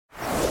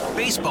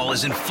Baseball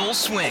is in full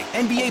swing.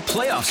 NBA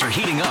playoffs are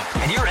heating up,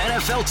 and your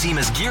NFL team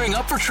is gearing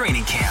up for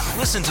training camp.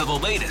 Listen to the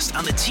latest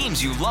on the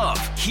teams you love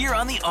here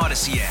on the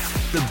Odyssey app.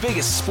 The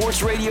biggest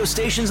sports radio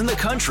stations in the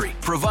country,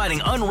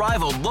 providing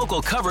unrivaled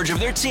local coverage of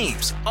their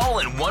teams, all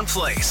in one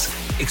place.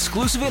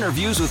 Exclusive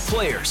interviews with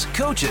players,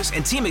 coaches,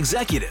 and team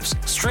executives,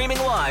 streaming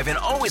live and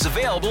always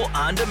available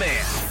on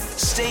demand.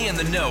 Stay in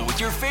the know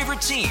with your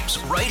favorite teams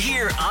right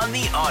here on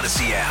the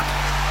Odyssey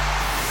app.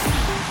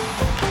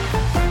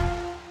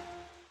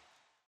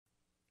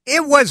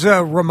 It was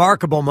a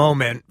remarkable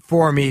moment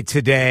for me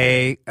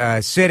today,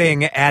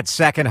 sitting at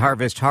Second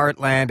Harvest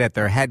Heartland at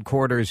their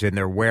headquarters in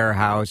their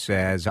warehouse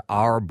as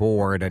our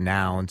board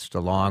announced,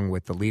 along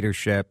with the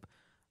leadership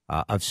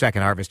of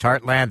Second Harvest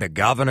Heartland, the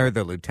governor,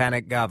 the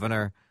lieutenant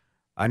governor,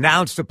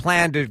 announced a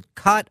plan to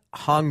cut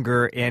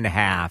hunger in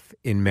half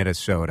in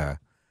Minnesota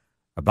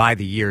by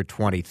the year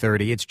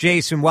 2030. It's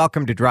Jason.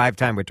 Welcome to Drive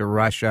Time with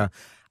DeRusha.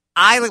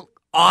 I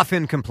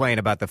often complain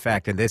about the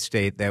fact in this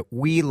state that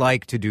we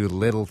like to do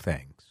little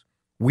things.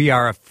 We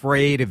are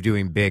afraid of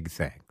doing big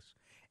things.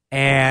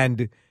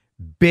 And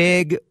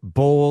big,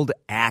 bold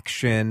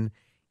action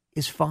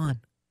is fun.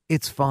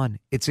 It's fun.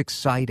 It's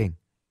exciting.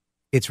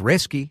 It's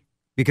risky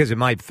because it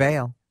might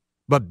fail.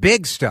 But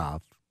big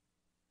stuff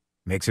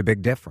makes a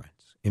big difference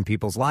in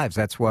people's lives.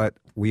 That's what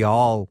we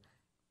all,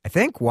 I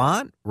think,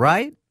 want,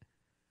 right?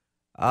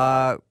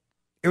 It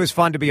was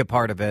fun to be a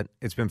part of it.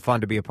 It's been fun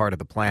to be a part of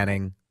the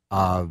planning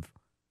of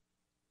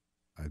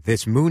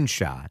this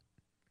moonshot.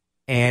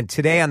 And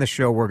today on the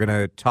show, we're going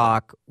to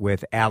talk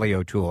with Allie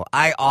O'Toole.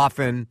 I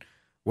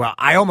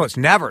almost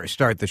never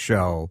start the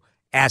show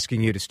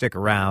asking you to stick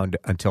around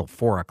until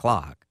 4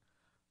 o'clock.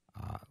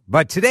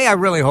 But today I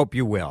really hope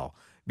you will,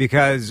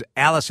 because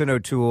Allison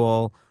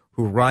O'Toole,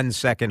 who runs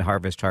Second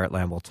Harvest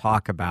Heartland, will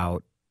talk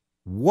about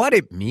what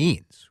it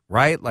means,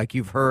 right? Like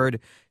you've heard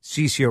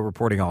CCO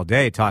reporting all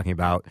day talking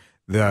about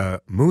the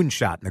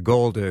moonshot and the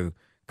goal to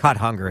cut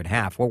hunger in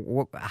half.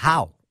 Well,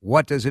 how?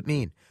 What does it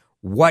mean?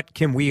 What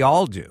can we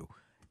all do?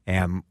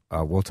 And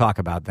we'll talk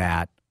about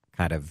that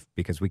kind of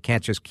because we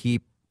can't just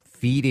keep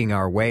feeding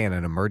our way in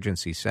an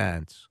emergency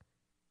sense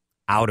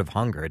out of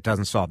hunger. It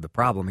doesn't solve the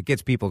problem. It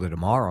gets people to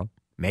tomorrow,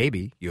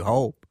 maybe, you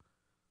hope,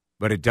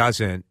 but it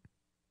doesn't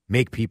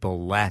make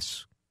people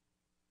less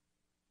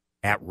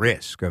at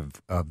risk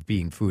of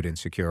being food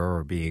insecure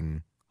or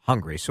being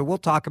hungry. So we'll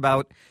talk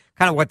about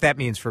kind of what that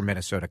means for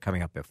Minnesota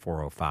coming up at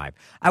 4:05.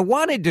 I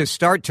wanted to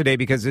start today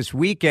because this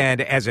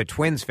weekend as a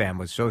Twins fan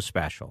was so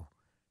special.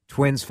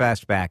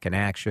 TwinsFest back in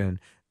action,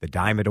 the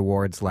Diamond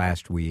Awards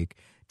last week.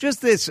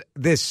 Just this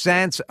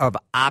sense of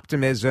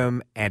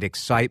optimism and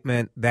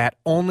excitement that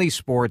only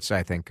sports,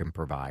 I think, can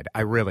provide. I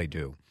really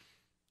do.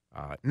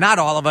 Not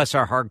all of us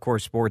are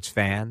hardcore sports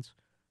fans,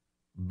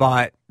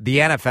 but the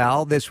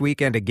NFL this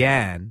weekend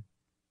again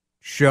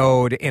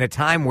showed in a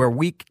time where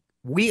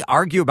we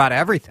argue about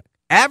everything.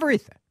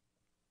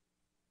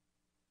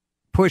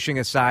 Pushing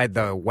aside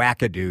the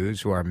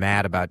wackadoos who are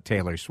mad about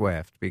Taylor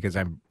Swift, because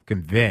I'm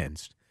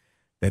convinced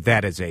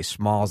that is a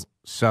small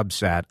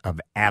subset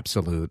of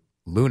absolute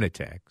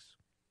lunatics.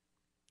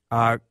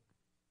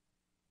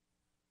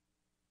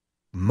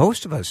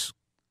 Most of us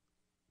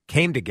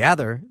came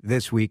together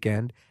this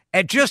weekend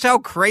at just how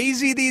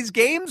crazy these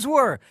games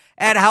were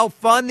and how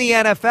fun the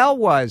NFL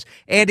was.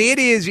 And it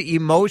is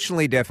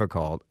emotionally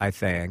difficult, I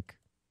think,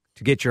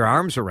 to get your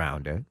arms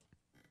around it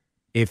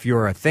if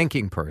you're a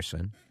thinking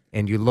person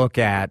and you look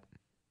at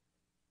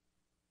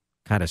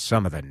kind of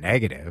some of the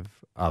negative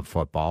of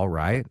football,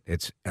 right?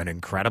 It's an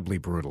incredibly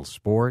brutal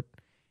sport.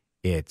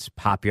 It's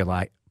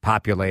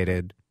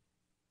populated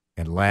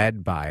and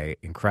led by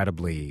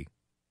incredibly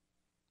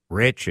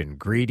rich and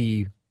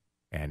greedy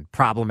and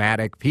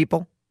problematic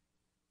people.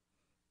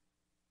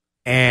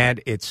 And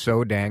it's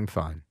so dang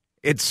fun.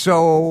 It's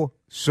so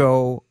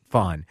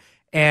fun.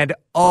 And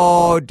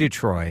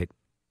Detroit,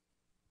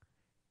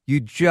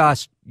 you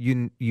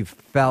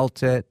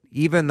felt it,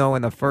 even though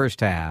in the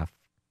first half,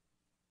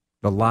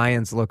 the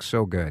Lions looked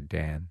so good,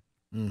 Dan.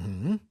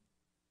 Mm-hmm.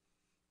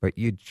 But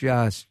you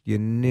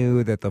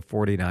knew that the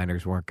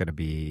 49ers weren't going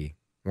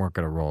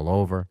to roll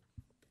over.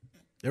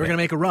 They were going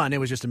to make a run. It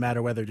was just a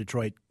matter whether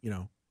Detroit,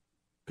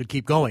 could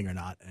keep going or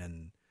not.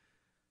 And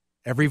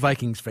every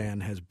Vikings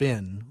fan has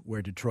been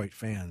where Detroit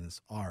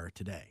fans are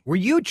today. Were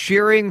you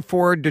cheering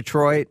for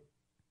Detroit?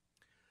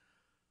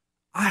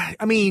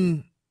 I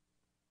mean,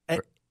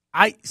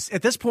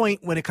 at this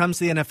point, when it comes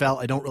to the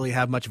NFL, I don't really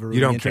have much of a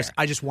rooting interest.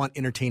 Care. I just want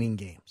entertaining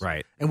games.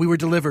 Right. And we were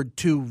delivered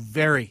 2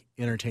 very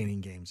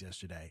entertaining games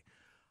yesterday.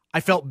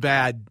 I felt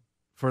bad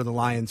for the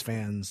Lions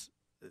fans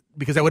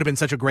because that would have been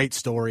such a great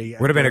story.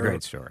 Would have been a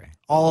great story.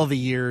 All of the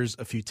years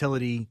of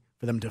futility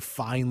for them to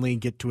finally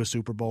get to a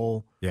Super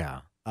Bowl.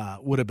 Yeah.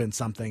 Would have been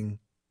something.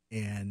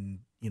 And,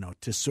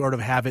 to sort of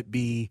have it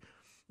be,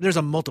 there's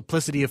a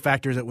multiplicity of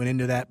factors that went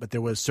into that, but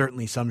there was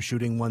certainly some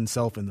shooting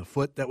oneself in the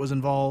foot that was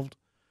involved.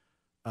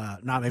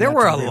 There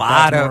were a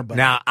lot of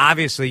now.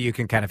 Obviously, you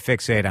can kind of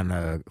fixate on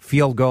the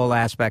field goal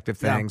aspect of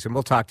things, and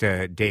we'll talk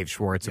to Dave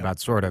Schwartz about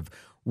sort of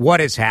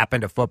what has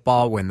happened to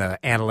football when the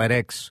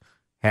analytics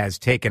has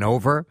taken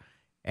over,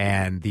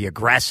 and the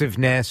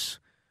aggressiveness.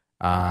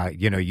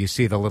 You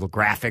see the little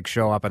graphic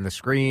show up on the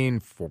screen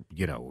for,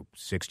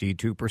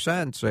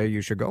 62% say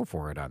you should go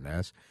for it on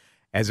this,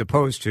 as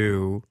opposed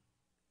to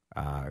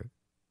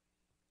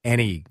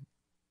any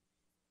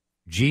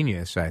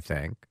genius, I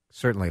think.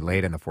 Certainly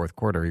late in the fourth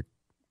quarter,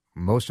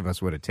 most of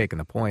us would have taken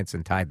the points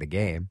and tied the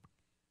game.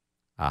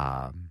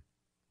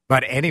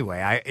 But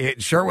anyway,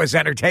 it sure was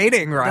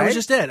entertaining, right? That was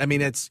just it. I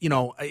mean, it's,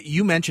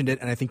 you mentioned it,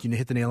 and I think you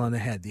hit the nail on the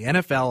head. The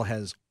NFL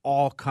has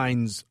all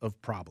kinds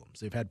of problems.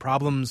 They've had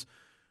problems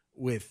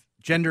with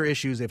gender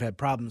issues. They've had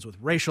problems with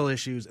racial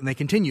issues, and they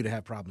continue to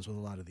have problems with a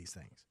lot of these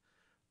things.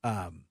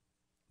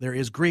 There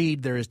is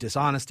greed. There is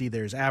dishonesty.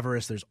 There's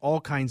avarice. There's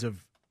all kinds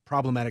of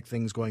problematic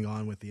things going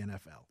on with the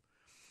NFL.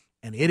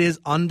 And it is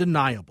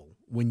undeniable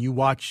when you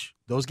watch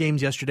those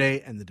games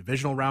yesterday and the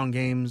divisional round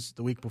games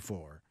the week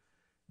before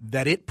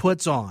that it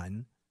puts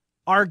on,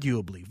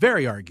 arguably,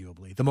 very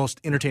arguably, the most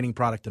entertaining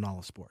product in all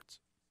of sports.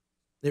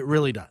 It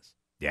really does.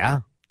 Yeah.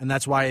 And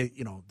that's why,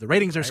 the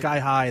ratings are sky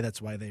high.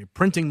 That's why they're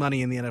printing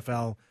money in the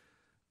NFL.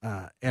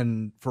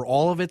 And for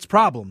all of its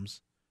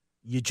problems,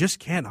 you just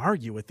can't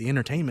argue with the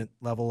entertainment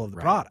level of the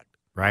product.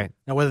 Right.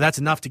 Now, whether that's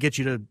enough to get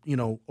you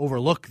to,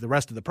 overlook the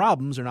rest of the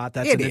problems or not,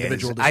 that's an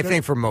individual decision. I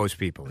think for most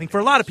people. I think for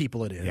a lot of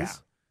people it is. Yeah.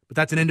 But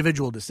that's an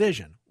individual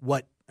decision.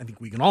 What I think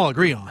we can all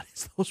agree on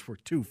is those were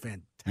two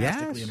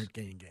fantastically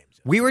entertaining games.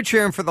 We were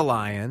cheering for the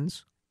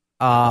Lions.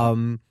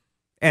 And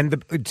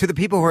to the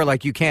people who are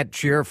like, you can't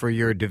cheer for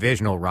your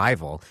divisional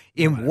rival,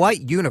 in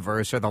what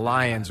universe are the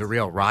Lions a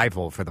real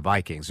rival for the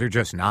Vikings? They're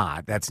just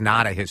not. That's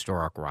not a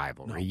historic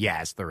rivalry. No.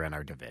 Yes, they're in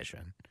our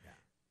division. Yeah.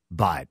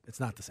 But it's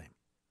not the same.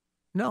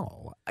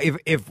 No.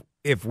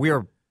 If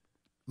we're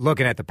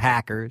looking at the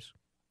Packers,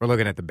 we're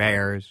looking at the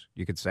Bears,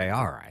 you could say,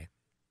 all right.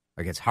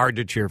 Like, it's hard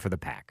to cheer for the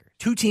Packers.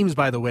 Two teams,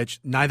 by the which,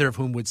 neither of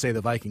whom would say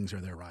the Vikings are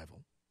their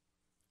rival.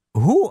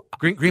 Who?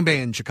 Green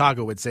Bay and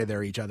Chicago would say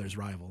they're each other's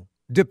rival.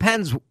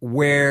 Depends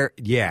where,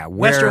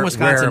 Western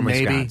Wisconsin, where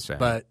maybe, Wisconsin.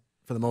 But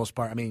for the most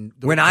part, I mean,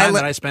 the time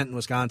that I spent in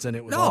Wisconsin,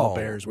 it was all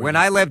Bears. When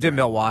I lived in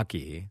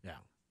Milwaukee. Yeah,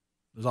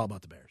 it was all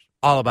about the Bears.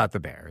 All about the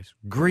Bears.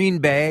 Green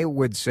Bay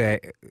would say,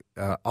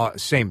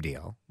 same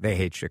deal. They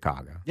hate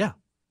Chicago. Yeah.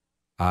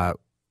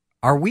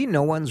 Are we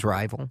no one's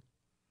rival?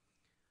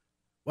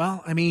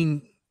 Well, I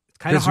mean, it's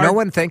kind of hard. Does no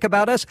one think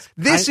about us?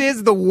 This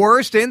is the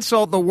worst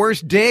insult, the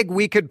worst dig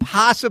we could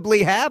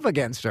possibly have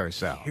against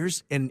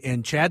ourselves.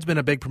 And Chad's been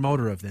a big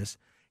promoter of this.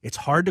 It's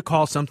hard to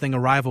call something a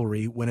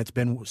rivalry when it's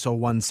been so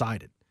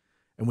one-sided.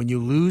 And when you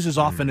lose as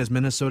often as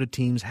Minnesota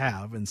teams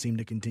have and seem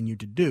to continue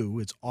to do,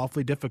 it's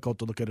awfully difficult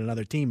to look at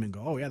another team and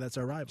go, oh, yeah, that's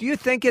our rival. Do you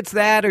think it's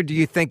that, or do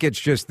you think it's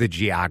just the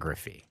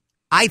geography?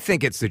 I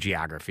think it's the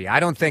geography. I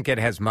don't think it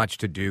has much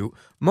to do.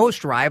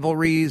 Most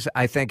rivalries,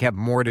 I think, have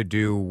more to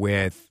do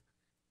with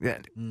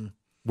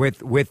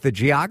the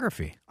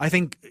geography. I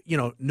think,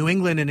 New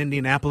England and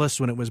Indianapolis,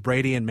 when it was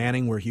Brady and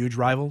Manning, were huge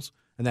rivals.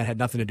 And that had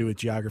nothing to do with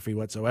geography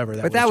whatsoever.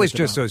 That was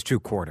just those two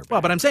quarterbacks. Well,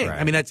 but I'm saying, right.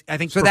 I mean, I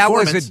think so. That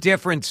was a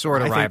different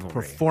sort of rivalry.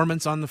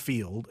 Performance on the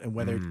field and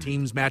whether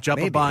teams match up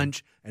a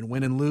bunch and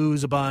win and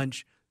lose a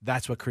bunch,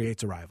 that's what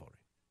creates a rivalry.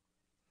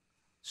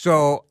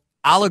 So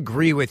I'll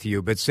agree with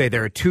you, but say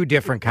there are two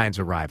different kinds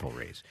of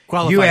rivalries.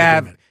 You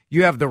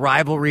have the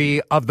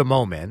rivalry of the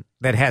moment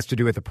that has to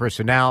do with the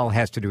personnel,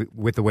 has to do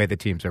with the way the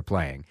teams are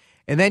playing.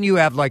 And then you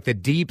have like the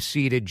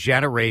deep-seated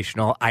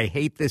generational, I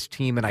hate this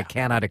team and I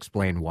cannot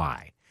explain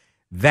why.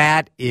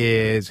 That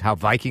is how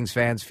Vikings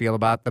fans feel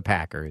about the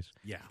Packers.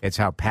 Yeah. It's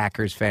how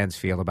Packers fans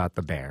feel about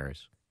the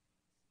Bears.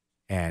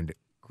 And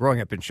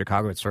growing up in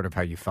Chicago, it's sort of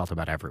how you felt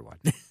about everyone.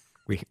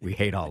 We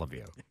hate all of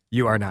you.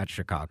 You are not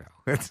Chicago.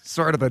 It's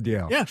sort of the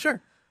deal. Yeah,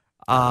 sure.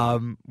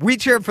 We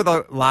cheered for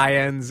the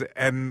Lions,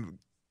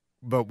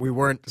 but we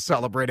weren't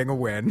celebrating a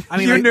win. I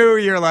mean,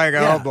 you're like,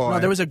 oh, boy. No,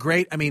 there's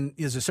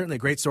certainly a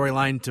great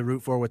storyline to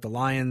root for with the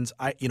Lions.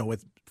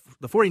 With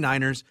the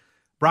 49ers,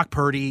 Brock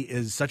Purdy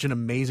is such an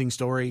amazing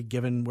story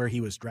given where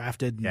he was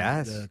drafted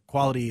and the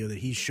quality that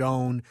he's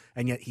shown,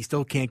 and yet he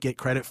still can't get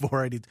credit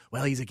for it.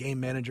 He's a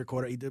game manager,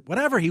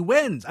 whatever. He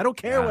wins. I don't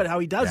care how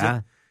he does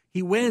it.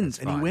 He wins,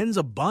 and he wins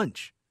a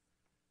bunch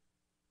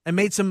and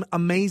made some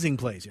amazing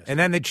plays yesterday. And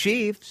then the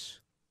Chiefs,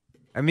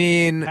 I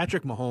mean.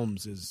 Patrick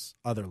Mahomes is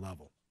other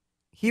level.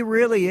 He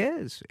really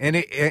is. And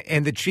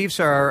the Chiefs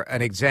are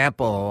an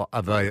example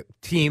of a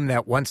team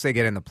that once they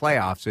get in the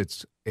playoffs,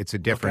 it's a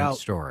different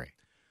story.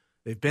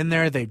 They've been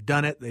there. They've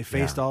done it. They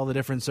faced all the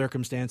different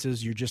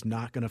circumstances. You're just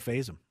not going to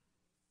phase them.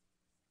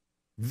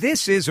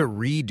 This is a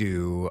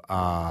redo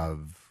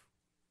of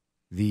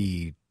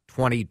the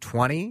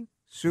 2020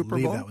 Super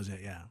Bowl. That was it,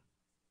 yeah.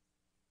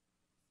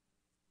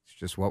 It's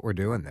just what we're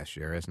doing this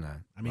year, isn't it?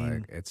 I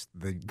mean, it's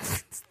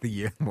the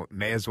year.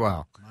 May as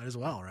well. Might as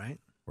well, right?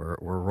 We're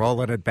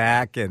rolling it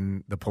back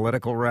in the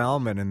political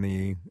realm and in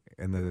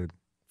the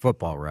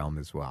football realm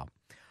as well.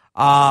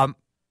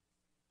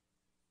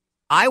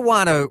 I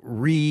want to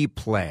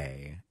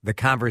replay the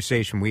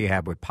conversation we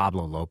had with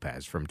Pablo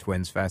Lopez from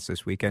TwinsFest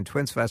this weekend.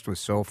 TwinsFest was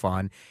so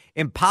fun.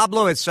 And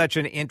Pablo is such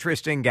an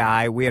interesting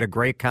guy. We had a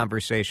great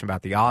conversation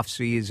about the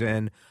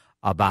offseason,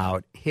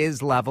 about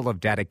his level of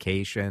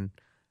dedication,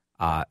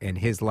 and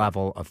his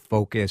level of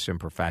focus and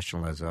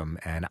professionalism,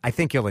 and I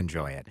think you'll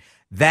enjoy it.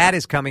 That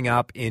is coming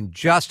up in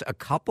just a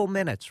couple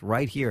minutes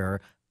right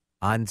here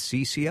on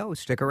CCO.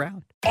 Stick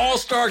around.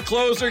 All-star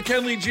closer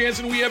Kenley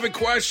Jansen, we have a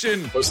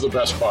question. What's the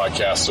best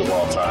podcast of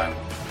all time?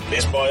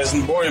 Baseball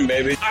isn't boring,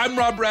 baby. I'm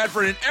Rob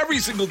Bradford, and every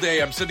single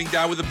day I'm sitting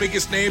down with the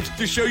biggest names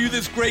to show you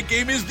this great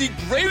game is the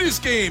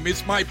greatest game.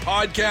 It's my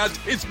podcast.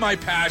 It's my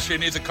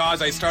passion. It's a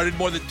cause I started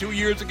more than 2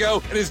 years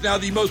ago and is now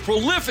the most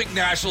prolific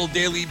national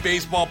daily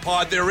baseball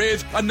pod there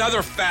is.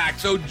 Another fact,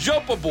 so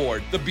jump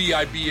aboard the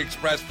BIB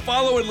Express.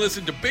 Follow and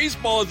listen to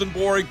Baseball Isn't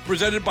Boring,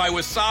 presented by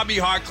Wasabi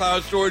Hot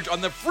Cloud Storage on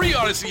the free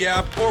Odyssey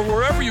app or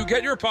wherever you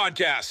get your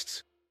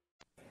podcasts.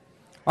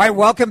 All right,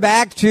 welcome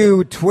back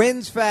to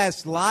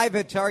TwinsFest live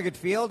at Target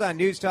Field on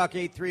News Talk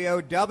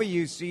 830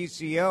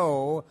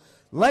 WCCO.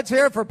 Let's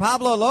hear it for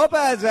Pablo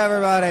Lopez,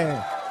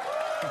 everybody.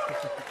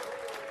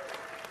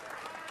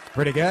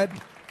 Pretty good.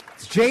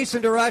 It's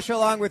Jason DeRush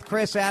along with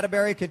Chris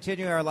Atterbury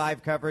continuing our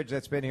live coverage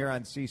that's been here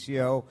on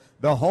CCO,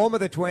 the home of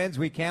the Twins.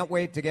 We can't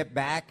wait to get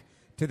back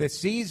to the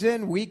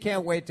season. We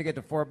can't wait to get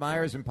to Fort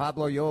Myers. And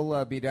Pablo,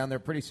 you'll be down there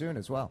pretty soon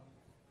as well.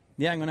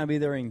 Yeah, I'm going to be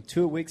there in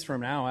 2 weeks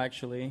from now,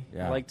 actually.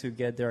 Yeah. I like to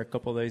get there a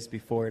couple of days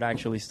before it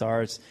actually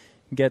starts,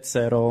 get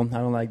settled. I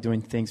don't like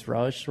doing things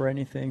rushed or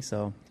anything,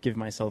 so give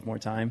myself more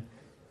time.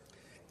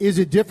 Is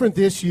it different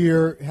this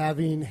year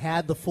having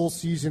had the full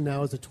season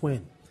now as a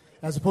Twin,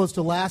 as opposed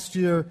to last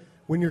year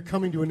when you're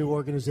coming to a new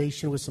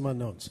organization with some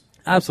unknowns?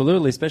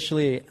 Absolutely,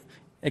 especially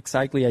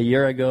exactly a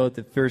year ago,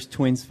 the first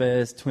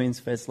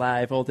TwinsFest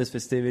Live, all these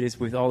festivities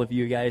with all of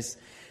you guys.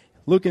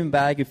 Looking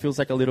back, it feels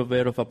like a little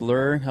bit of a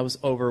blur. I was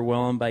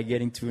overwhelmed by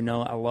getting to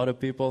know a lot of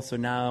people. So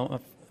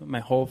now,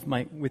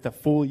 with a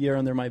full year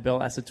under my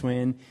belt as a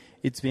Twin,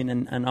 it's been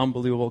an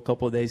unbelievable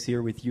couple of days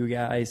here with you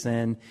guys.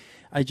 And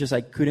I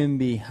couldn't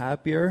be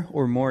happier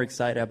or more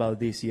excited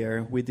about this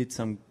year. We did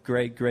some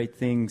great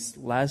things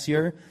last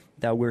year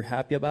that we're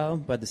happy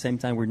about, but at the same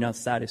time, we're not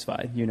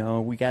satisfied. You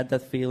know, we got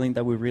that feeling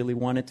that we really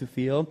wanted to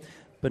feel,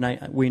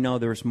 but we know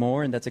there's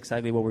more, and that's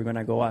exactly what we're going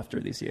to go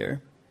after this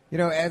year. You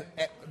know,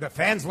 the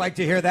fans like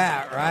to hear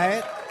that,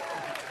 right?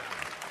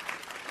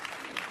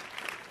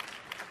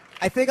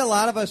 I think a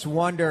lot of us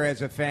wonder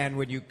as a fan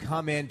when you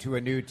come into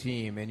a new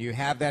team and you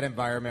have that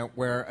environment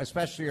where,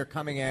 especially you're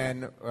coming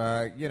in,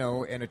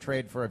 in a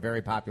trade for a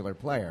very popular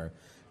player.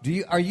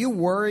 Are you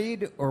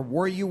worried, or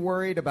were you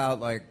worried about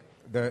like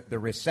the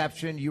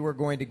reception you were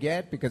going to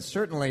get? Because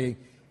certainly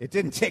it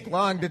didn't take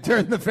long to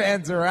turn the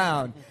fans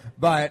around,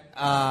 but.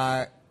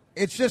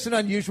 It's just an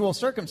unusual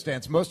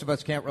circumstance. Most of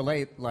us can't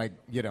relate,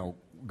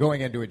 going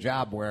into a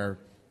job where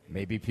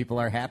maybe people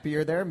are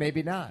happier there,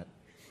 maybe not.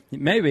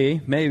 Maybe.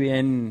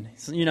 And,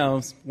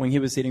 when he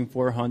was hitting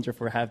 400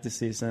 for half the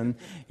season,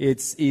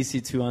 it's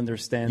easy to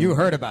understand. You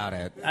heard about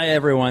it.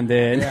 Everyone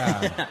did.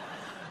 Yeah.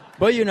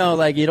 But,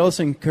 it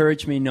also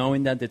encouraged me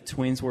knowing that the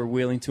Twins were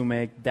willing to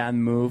make that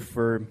move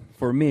for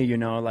me,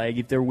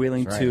 if they're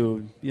willing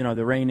to,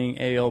 the reigning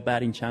AL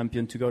batting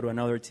champion to go to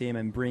another team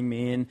and bring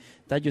me in,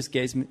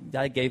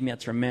 that gave me a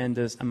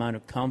tremendous amount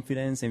of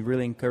confidence and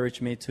really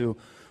encouraged me to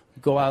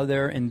go out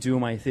there and do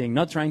my thing.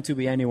 Not trying to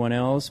be anyone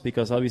else,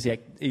 because obviously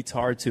it's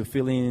hard to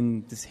fill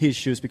in his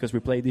shoes because we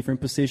play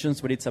different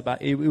positions, but it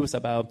was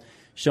about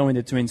showing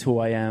the Twins who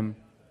I am.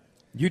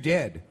 You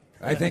did.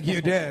 I think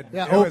you did.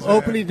 Yeah,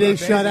 opening day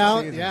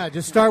shutout. Season. Yeah,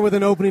 just start with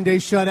an opening day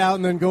shutout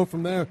and then go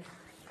from there.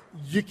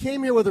 You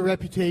came here with a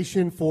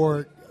reputation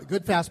for a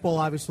good fastball,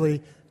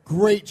 obviously,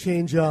 great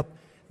changeup.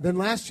 Then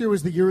last year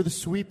was the year of the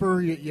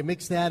sweeper. You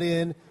mix that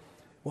in.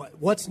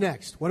 What's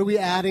next? What are we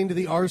adding to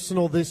the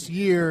arsenal this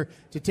year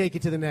to take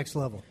it to the next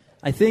level?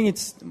 I think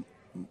it's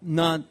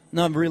not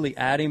really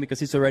adding, because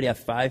he's already at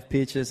 5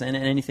 pitches, and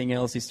anything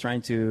else he's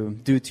trying to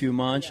do too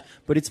much. Yeah.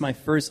 But it's my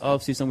first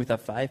offseason with a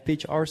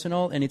 5-pitch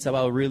arsenal, and it's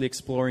about really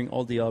exploring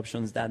all the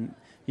options that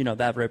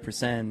that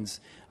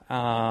represents.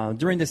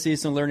 During the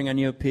season, learning a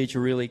new pitch, you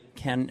really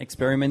can't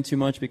experiment too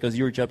much because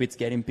your job is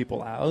getting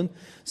people out.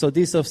 So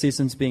this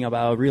offseason's being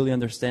about really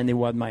understanding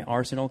what my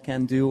arsenal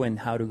can do and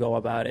how to go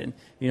about it.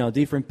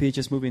 Different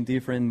pitches moving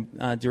different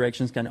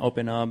directions can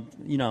open up,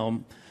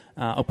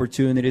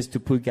 opportunities to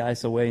put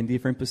guys away in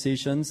different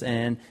positions.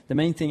 And the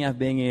main thing I've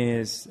been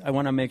is I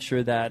want to make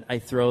sure that I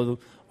throw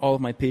all of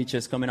my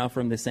pitches coming out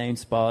from the same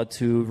spot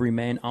to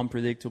remain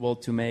unpredictable,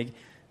 to make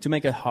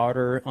it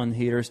harder on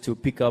hitters to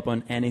pick up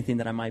on anything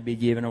that I might be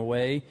giving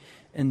away.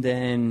 And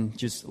then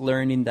just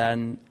learning that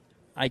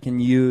I can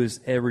use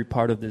every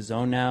part of the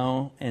zone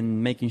now,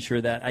 and making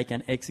sure that I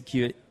can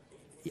execute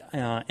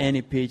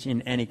any pitch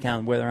in any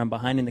count, whether I'm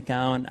behind in the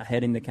count,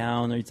 ahead in the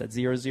count, or it's at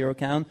 0-0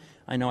 count.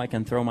 I know I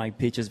can throw my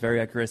pitches very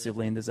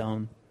aggressively in the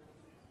zone.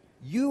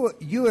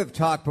 You have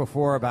talked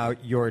before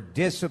about your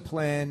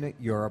discipline,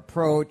 your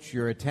approach,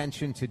 your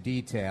attention to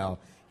detail.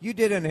 You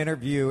did an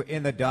interview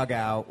in the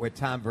dugout with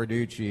Tom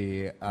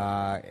Verducci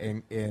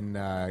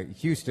in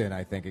Houston,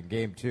 I think, in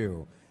Game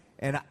 2.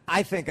 And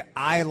I think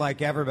I,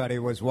 like everybody,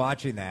 was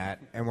watching that,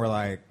 and we're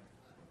like,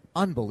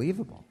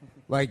 unbelievable.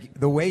 Like,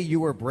 the way you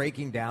were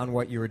breaking down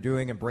what you were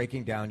doing and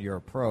breaking down your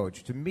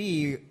approach, to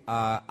me,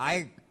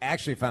 I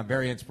actually found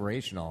very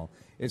inspirational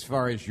as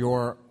far as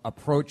your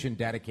approach and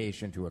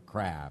dedication to a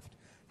craft.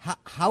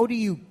 How do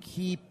you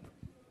keep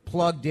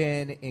plugged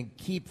in and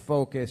keep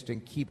focused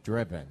and keep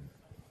driven?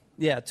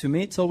 Yeah, to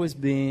me,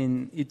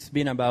 it's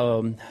been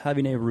about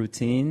having a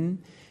routine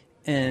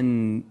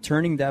and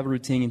turning that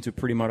routine into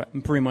pretty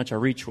much a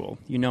ritual.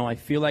 You know, I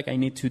feel like I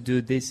need to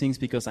do these things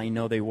because I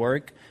know they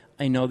work.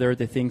 I know they're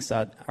the things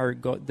that are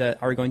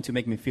going to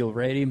make me feel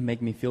ready,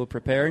 make me feel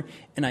prepared,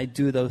 and I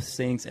do those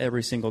things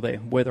every single day.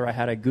 Whether I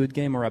had a good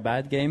game or a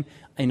bad game,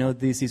 I know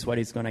this is what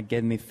is going to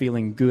get me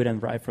feeling good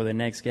and right for the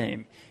next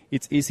game.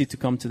 It's easy to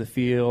come to the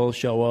field,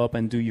 show up,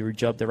 and do your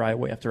job the right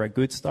way after a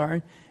good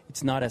start.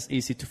 It's not as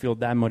easy to feel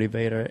that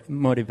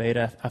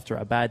motivated after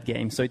a bad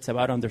game. So it's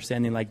about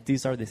understanding, like,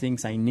 these are the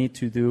things I need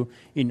to do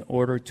in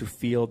order to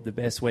feel the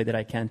best way that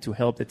I can to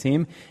help the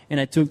team. And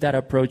I took that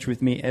approach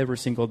with me every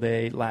single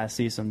day last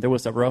season. There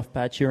was a rough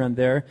patch here and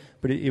there,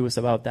 but it was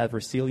about that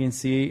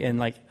resiliency. And,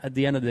 like, at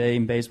the end of the day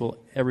in baseball,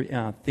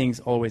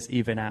 things always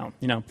even out.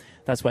 You know,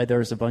 that's why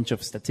there's a bunch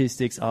of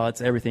statistics, odds,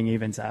 everything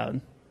evens out.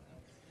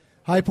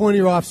 High point of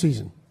your off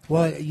season.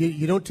 Well,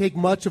 you don't take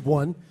much of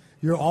one.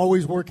 You're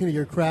always working at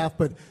your craft,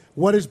 but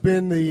what has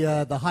been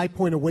the high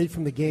point away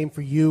from the game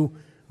for you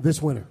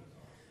this winter?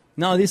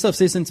 No, this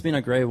offseason's been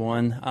a great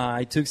one.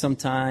 I took some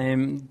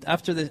time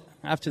after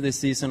the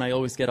season. I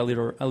always get a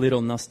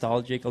little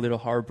nostalgic, a little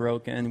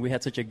heartbroken. We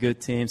had such a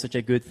good team, such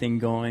a good thing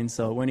going.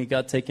 So when it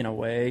got taken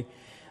away,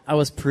 I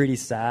was pretty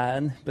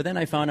sad. But then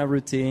I found a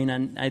routine,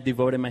 and I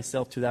devoted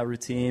myself to that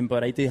routine.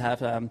 But I did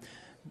have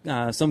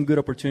some good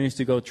opportunities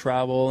to go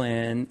travel.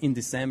 And in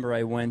December,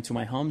 I went to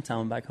my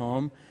hometown back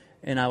home.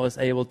 And I was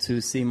able to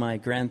see my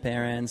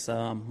grandparents,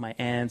 my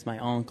aunts, my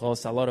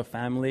uncles, a lot of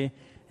family.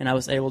 And I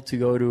was able to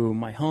go to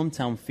my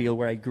hometown field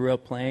where I grew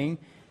up playing.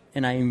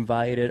 And I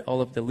invited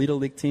all of the Little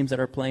League teams that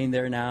are playing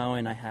there now.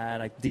 And I had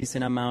a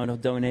decent amount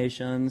of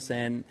donations.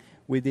 And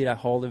we did a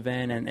whole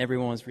event, and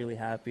everyone was really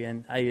happy.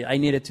 And I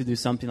needed to do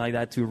something like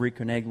that to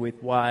reconnect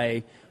with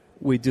why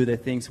we do the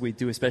things we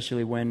do,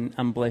 especially when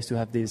I'm blessed to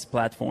have this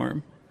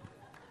platform.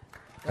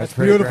 That's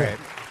beautiful. Great.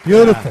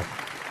 Beautiful.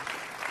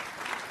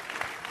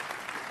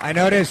 I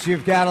noticed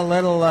you've got a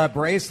little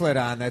bracelet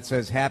on that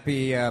says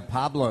Happy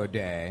Pablo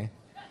Day.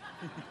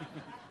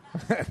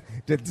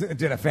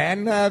 Did a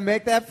fan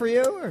make that for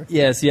you? Or?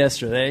 Yes,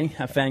 yesterday.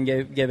 A fan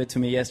gave it to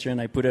me yesterday, and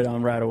I put it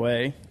on right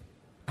away.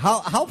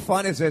 How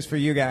fun is this for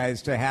you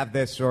guys to have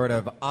this sort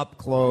of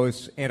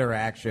up-close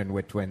interaction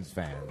with Twins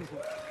fans?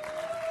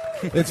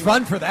 It's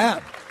fun for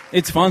them.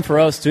 It's fun for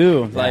us,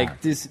 too. Yeah.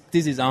 Like, this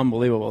is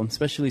unbelievable,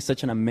 especially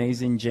such an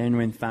amazing,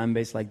 genuine fan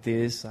base like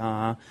this.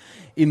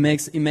 It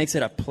makes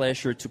it a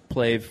pleasure to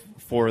play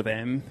for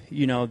them.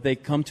 You know, they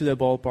come to the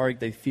ballpark,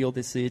 they feel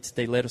the seats,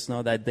 they let us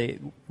know that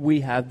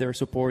we have their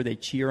support, they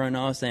cheer on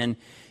us, and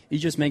it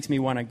just makes me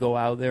want to go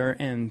out there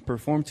and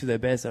perform to the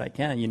best that I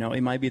can. You know,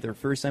 it might be their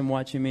first time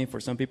watching me.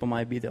 For some people, it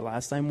might be the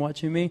last time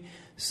watching me.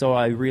 So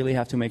I really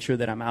have to make sure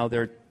that I'm out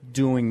there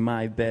doing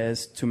my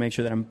best to make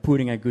sure that I'm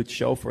putting a good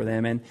show for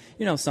them. And,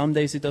 you know, some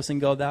days it doesn't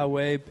go that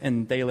way,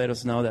 and they let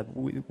us know that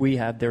we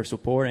have their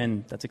support,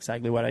 and that's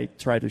exactly what I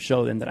try to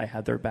show them, that I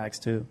have their backs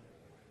too.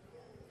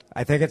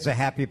 I think it's a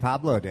Happy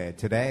Pablo Day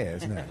today,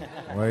 isn't it?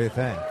 What do you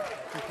think?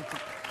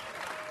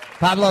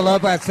 Pablo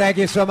Lopez, thank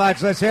you so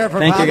much. Let's hear it for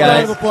Pablo. Thank you,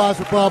 guys. Round of applause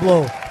for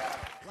Pablo.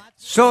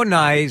 So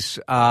nice,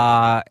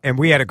 and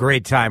we had a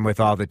great time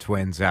with all the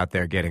Twins out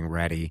there getting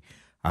ready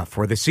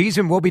for the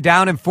season. We'll be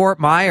down in Fort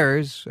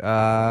Myers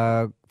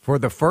for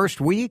the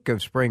first week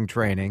of spring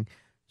training.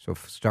 So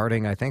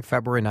starting, I think,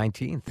 February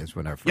 19th is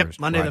when our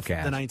first Monday the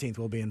broadcast. 19th,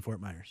 we'll be in Fort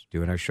Myers.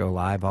 Doing our show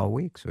live all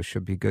week, so it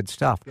should be good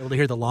stuff. Be able to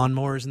hear the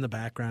lawnmowers in the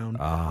background.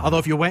 Although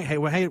if you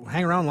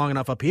hang around long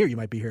enough up here, you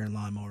might be hearing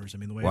lawnmowers. I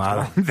mean, the way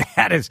it's going.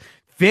 That is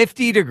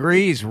 50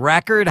 degrees,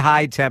 record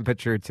high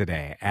temperature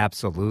today.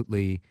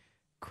 Absolutely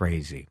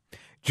crazy.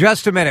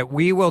 Just a minute,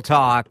 we will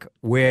talk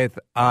with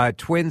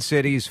Twin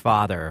Cities'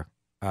 father,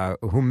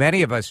 who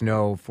many of us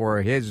know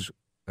for his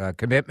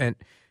commitment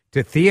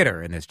to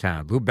theater in this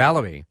town, Lou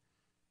Bellamy.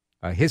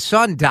 His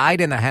son died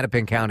in the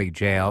Hennepin County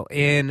Jail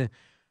in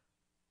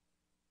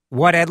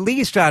what, at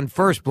least on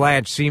first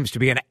blanch, seems to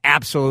be an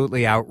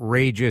absolutely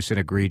outrageous and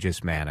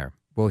egregious manner.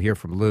 We'll hear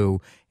from Lou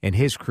and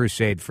his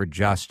crusade for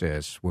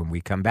justice when we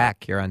come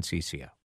back here on CCO.